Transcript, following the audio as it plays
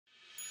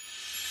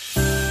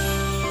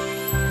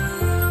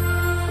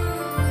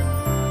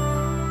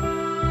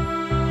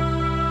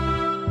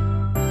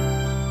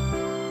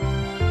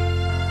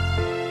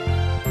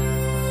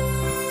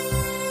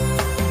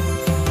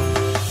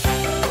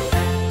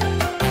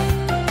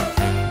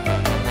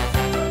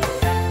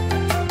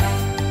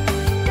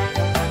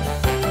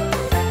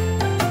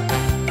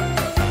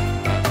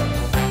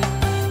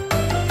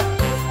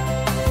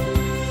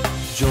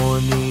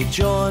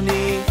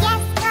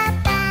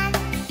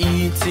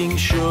Eating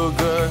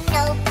sugar.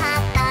 No,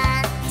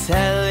 Papa.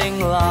 Telling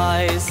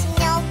lies.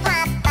 No,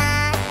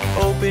 Papa.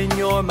 Open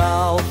your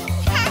mouth.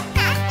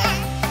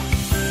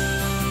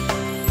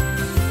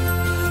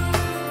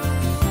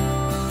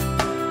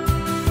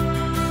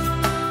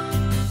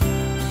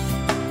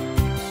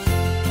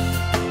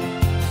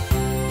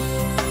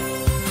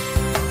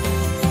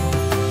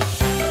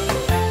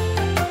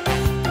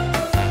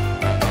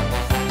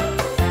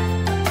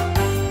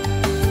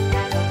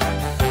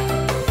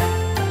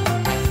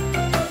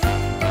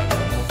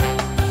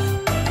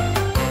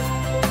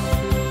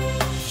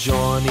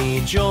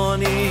 Johny,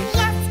 Johny.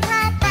 Yes,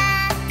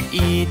 Papa.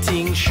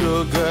 Eating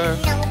sugar.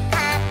 No,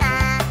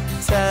 Papa.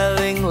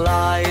 Telling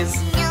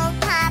lies. No,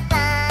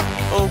 Papa.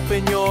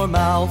 Open your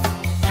mouth.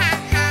 Ha,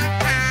 ha,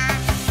 ha.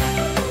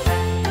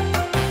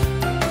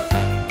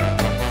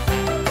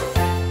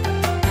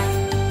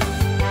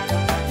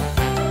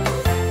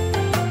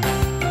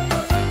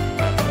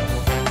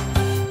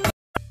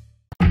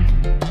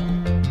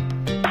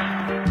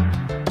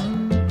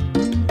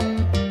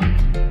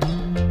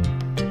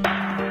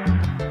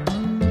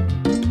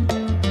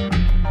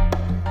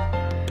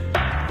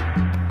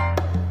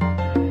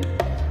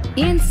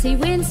 Incy,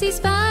 Wincy,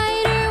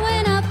 spider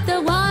went up the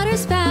water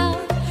spout.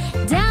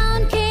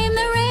 Down came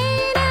the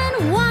rain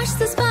and washed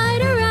the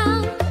spider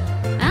out.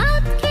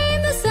 Out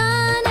came the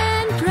sun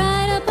and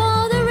dried up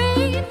all the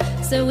rain.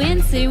 So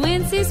Incy,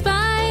 Wincy,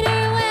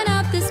 spider went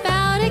up the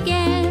spout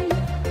again.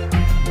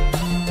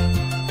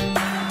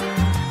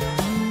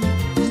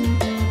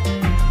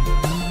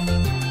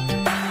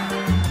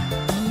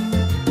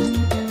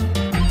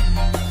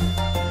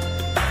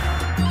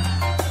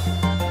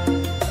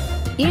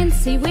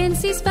 Incy,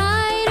 Wincy,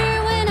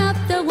 spider went up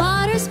the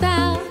water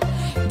spout.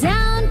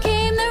 Down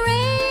came the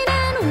rain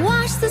and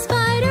washed the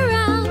spider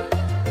out.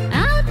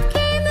 Out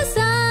came the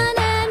sun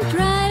and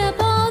dried up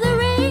all the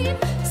rain.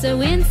 So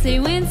Wincy,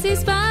 Wincy,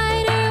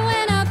 spider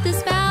went up the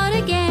spout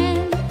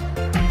again.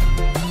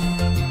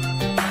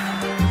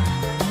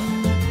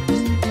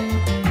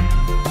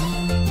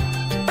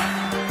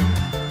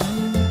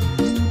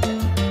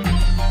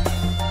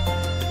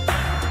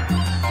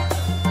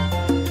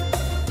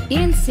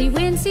 Incy,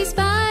 Wincy,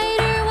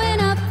 spider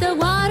went up the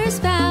water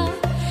spout.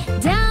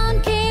 Down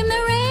came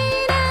the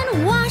rain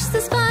and washed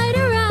the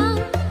spider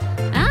out.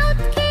 Out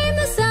came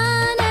the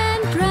sun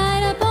and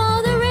dried up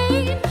all the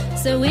rain.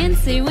 So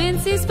Wincy,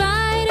 Wincy,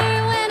 spider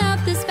went up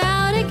the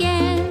spout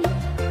again.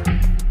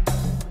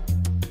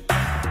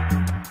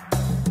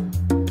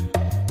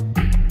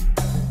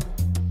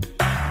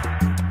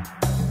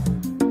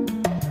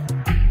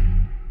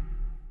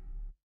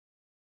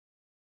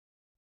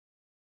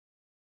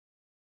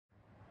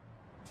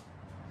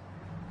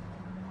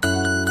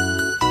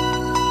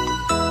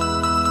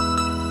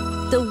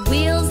 The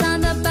wheels on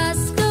the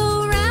bus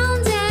go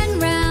round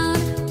and round,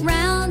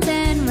 round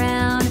and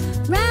round,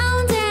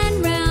 round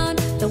and round.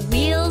 The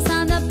wheels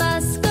on the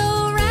bus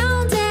go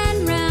round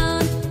and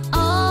round,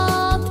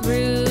 all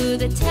through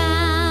the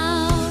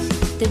town.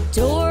 The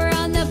door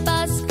on the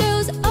bus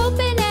goes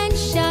open and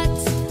shut,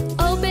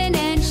 open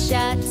and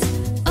shut,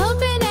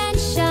 open and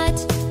shut.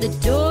 The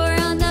door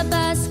on the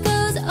bus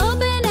goes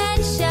open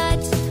and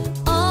shut,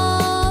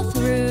 all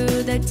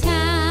through the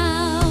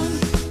town.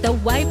 The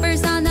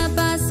wipers on the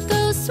bus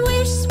go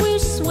swish,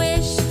 swish,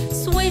 swish,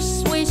 swish,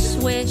 swish,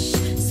 swish,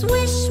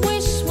 swish,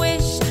 swish,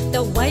 swish.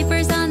 The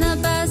wipers on the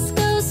bus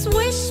go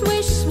swish,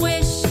 swish,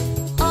 swish,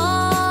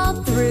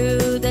 all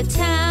through the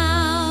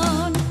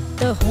town.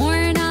 The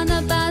horn on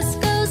the bus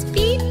goes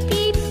beep,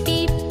 beep,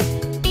 beep,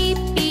 beep,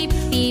 beep,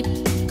 beep,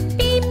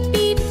 beep,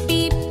 beep,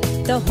 beep.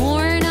 The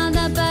horn on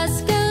the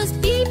bus goes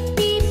beep,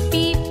 beep,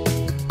 beep,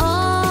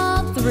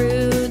 all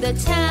through the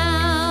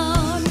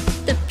town.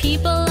 The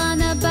people on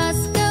the bus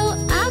go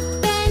up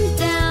and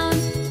down,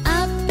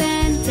 up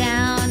and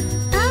down,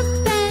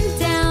 up and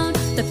down.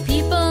 The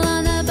people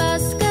on the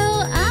bus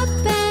go up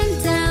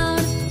and down,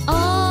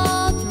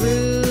 all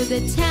through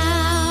the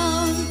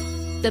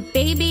town. The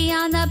baby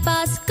on the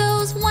bus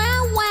goes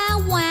wah, wah,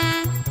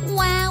 wah,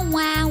 wah,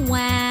 wah,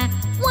 wah,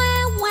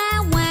 wah, wah,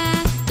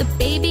 wah. The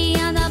baby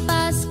on the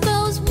bus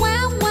goes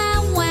wah,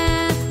 wah,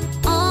 wah,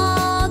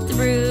 all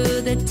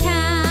through the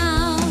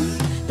town.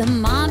 The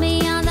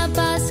mommy on the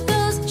bus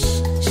goes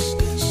shh, shh,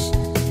 shh,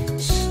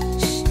 shh,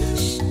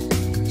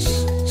 shh,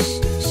 shh,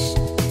 shh.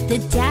 The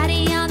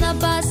daddy on the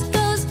bus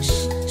goes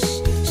shh,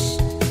 shh, shh,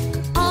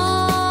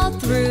 all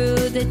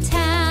through the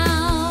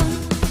town.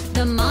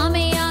 The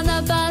mommy on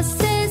the bus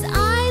says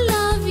I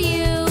love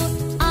you,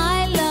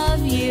 I love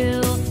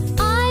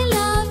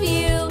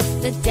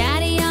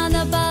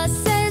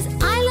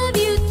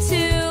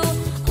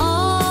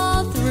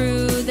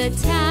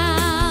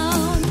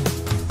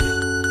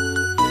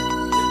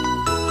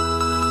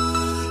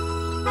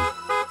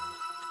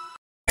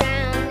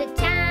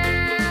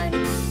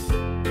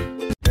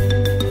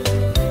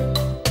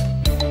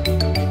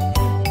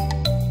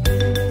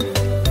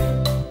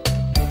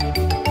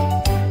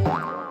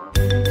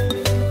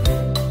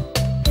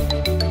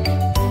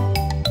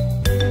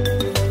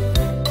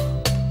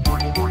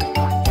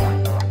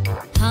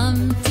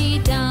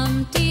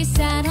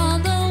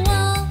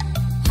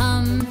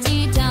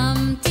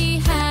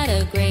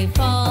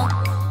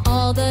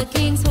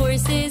king's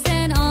horses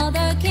and all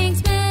the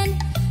king's men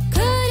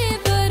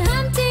couldn't put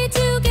Humpty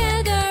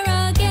together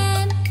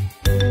again.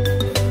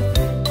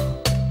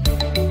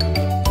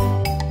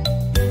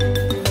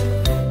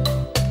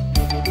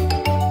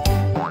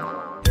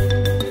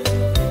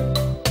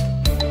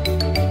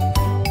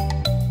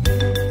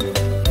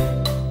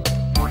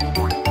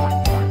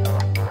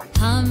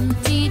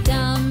 Humpty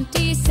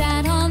Dumpty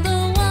sat on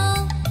the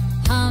wall.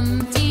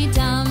 Humpty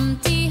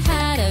Dumpty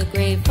had a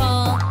great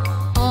fall.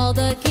 All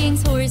the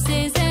king's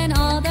horses and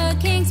all the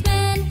king's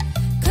men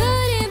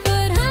couldn't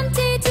put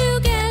Humpty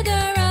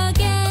together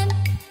again.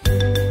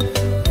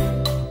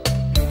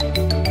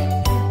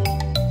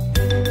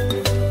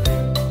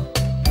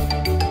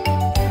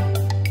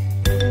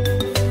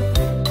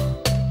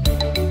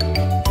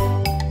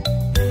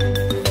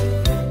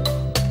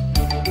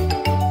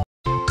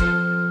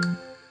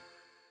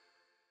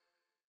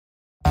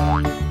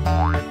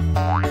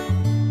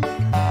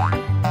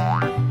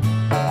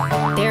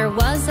 There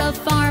was a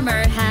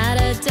farmer, had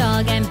a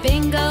dog, and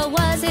Bingo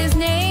was his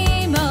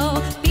name.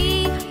 Oh,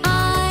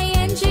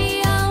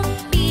 B-I-N-G-O,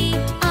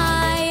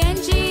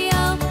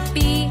 B-I-N-G-O,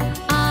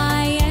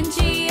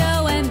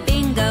 B-I-N-G-O, and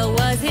Bingo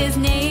was his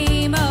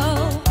name.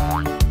 Oh,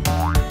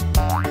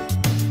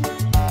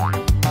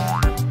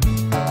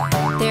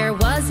 there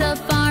was a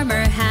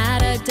farmer,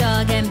 had a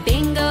dog, and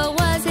Bingo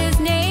was his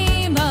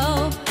name.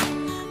 Oh,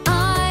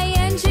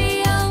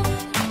 I-N-G-O,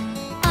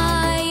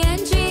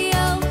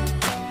 I-N-G-O,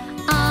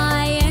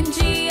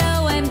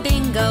 I-N-G-O, and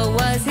Bingo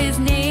was his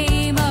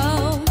name.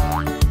 Oh,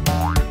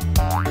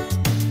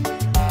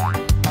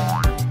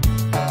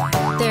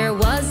 there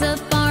was a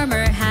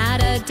farmer,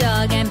 had a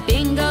dog, and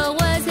Bingo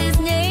was his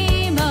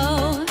name.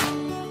 Oh,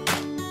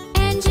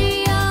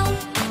 N-G-O,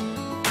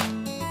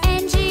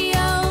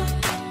 N-G-O,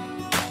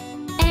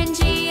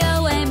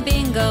 N-G-O, and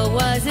Bingo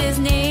was his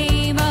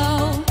name.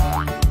 Oh,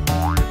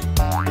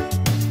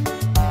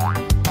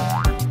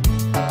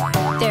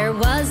 there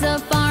was a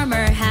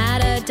farmer,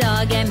 had a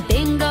dog, and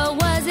Bingo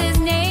was his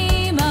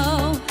name.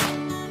 Oh,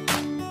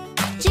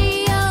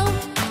 G-O,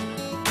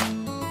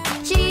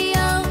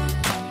 G-O,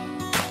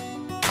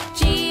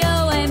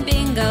 G-O, and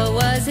Bingo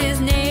was his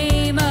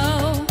name.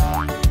 Oh,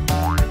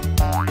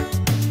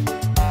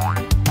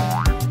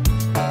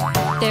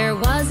 there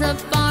was a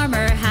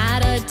farmer,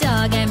 had a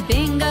dog, and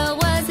Bingo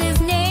was his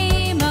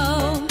name.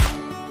 Oh,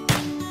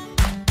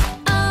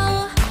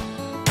 oh,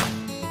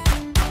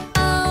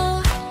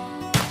 oh,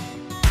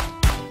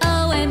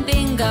 oh, and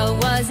Bingo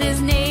was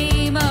his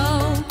name.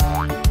 Oh,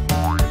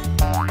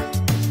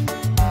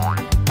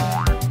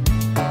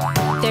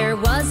 there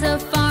was a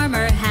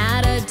farmer,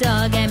 had a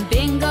dog, and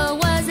Bingo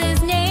was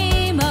his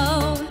name.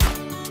 Oh,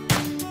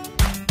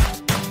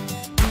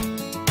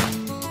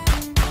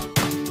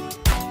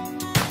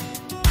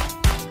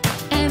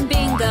 and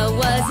Bingo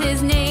was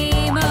his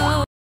name.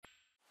 Oh.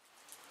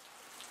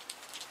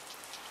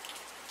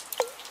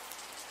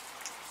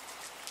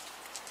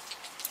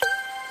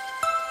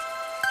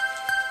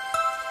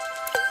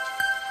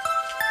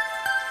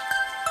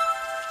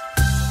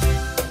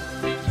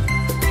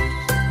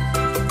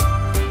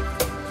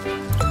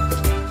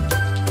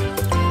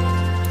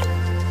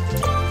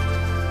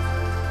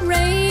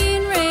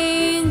 Rain,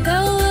 rain, go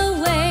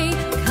away,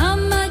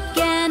 come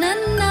again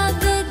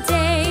another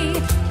day.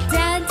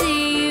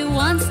 Daddy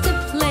wants to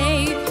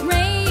play.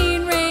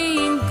 Rain,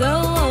 rain,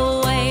 go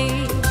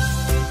away.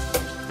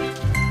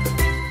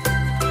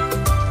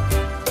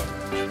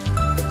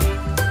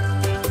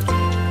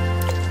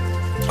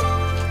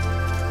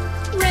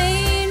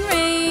 Rain,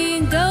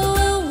 rain, go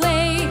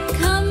away,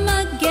 come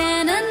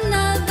again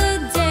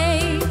another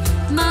day.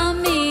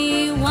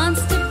 Mommy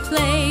wants to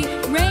play.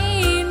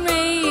 Rain,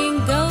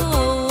 rain,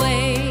 go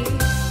away.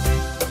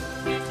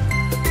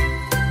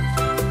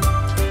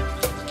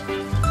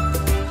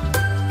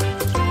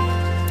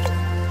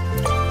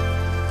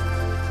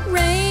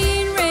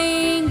 Rain,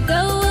 rain,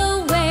 go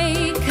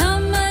away,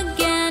 come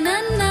again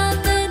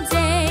another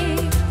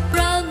day.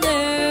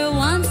 Brother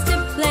wants to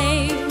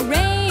play.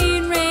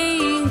 Rain,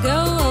 rain, go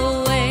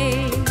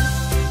away.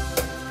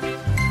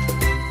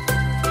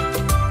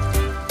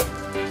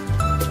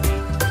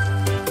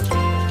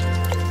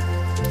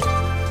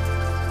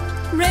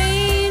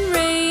 Rain,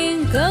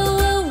 rain, go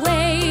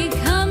away,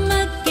 come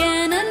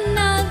again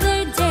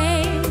another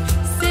day.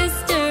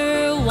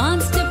 Sister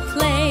wants to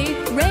play.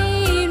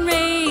 Rain,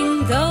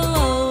 rain, go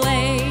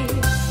away.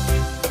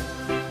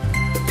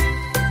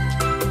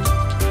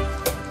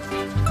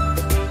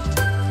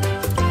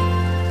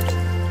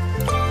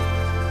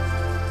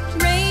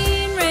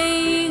 Rain,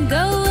 rain,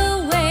 go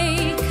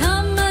away,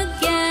 come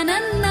again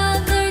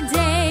another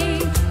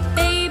day.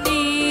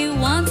 Baby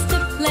wants to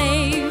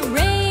play.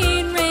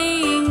 Rain,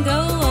 rain, go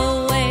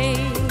away.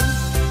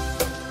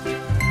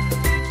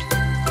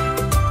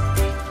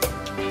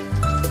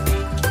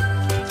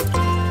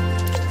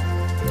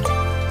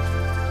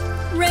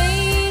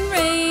 Rain,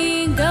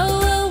 rain, go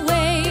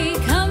away,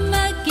 come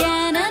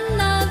again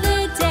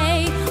another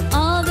day.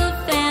 All the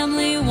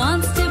family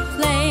wants to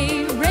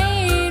play.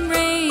 Rain,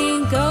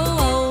 rain, go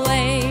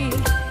away.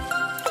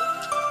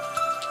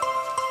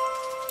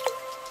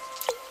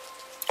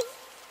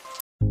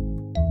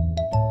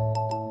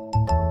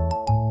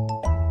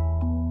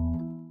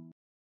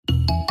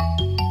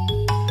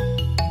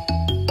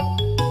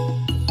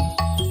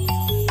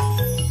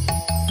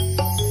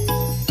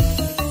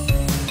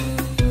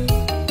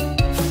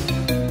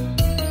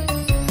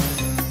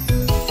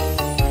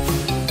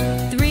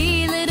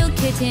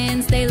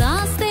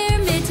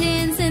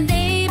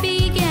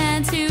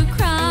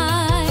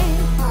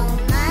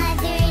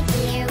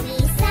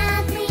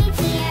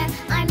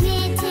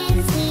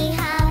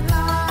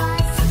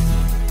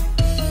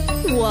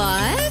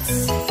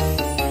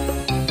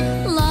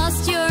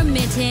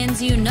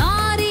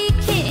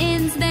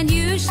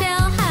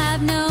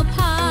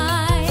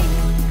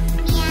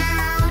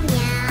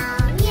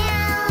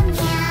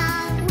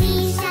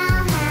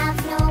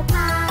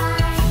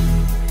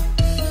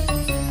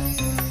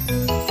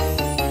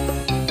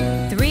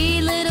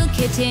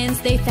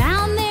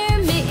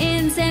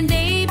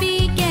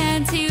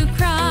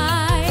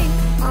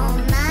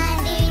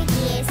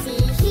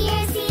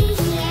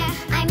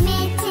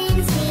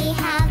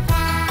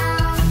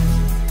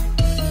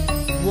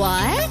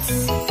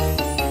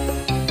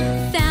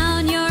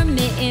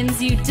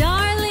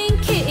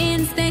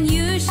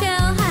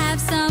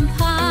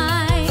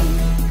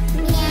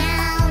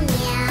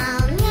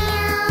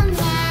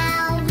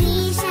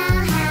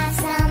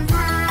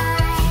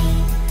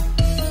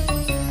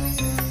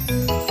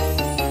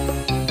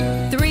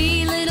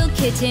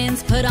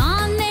 kittens put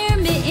on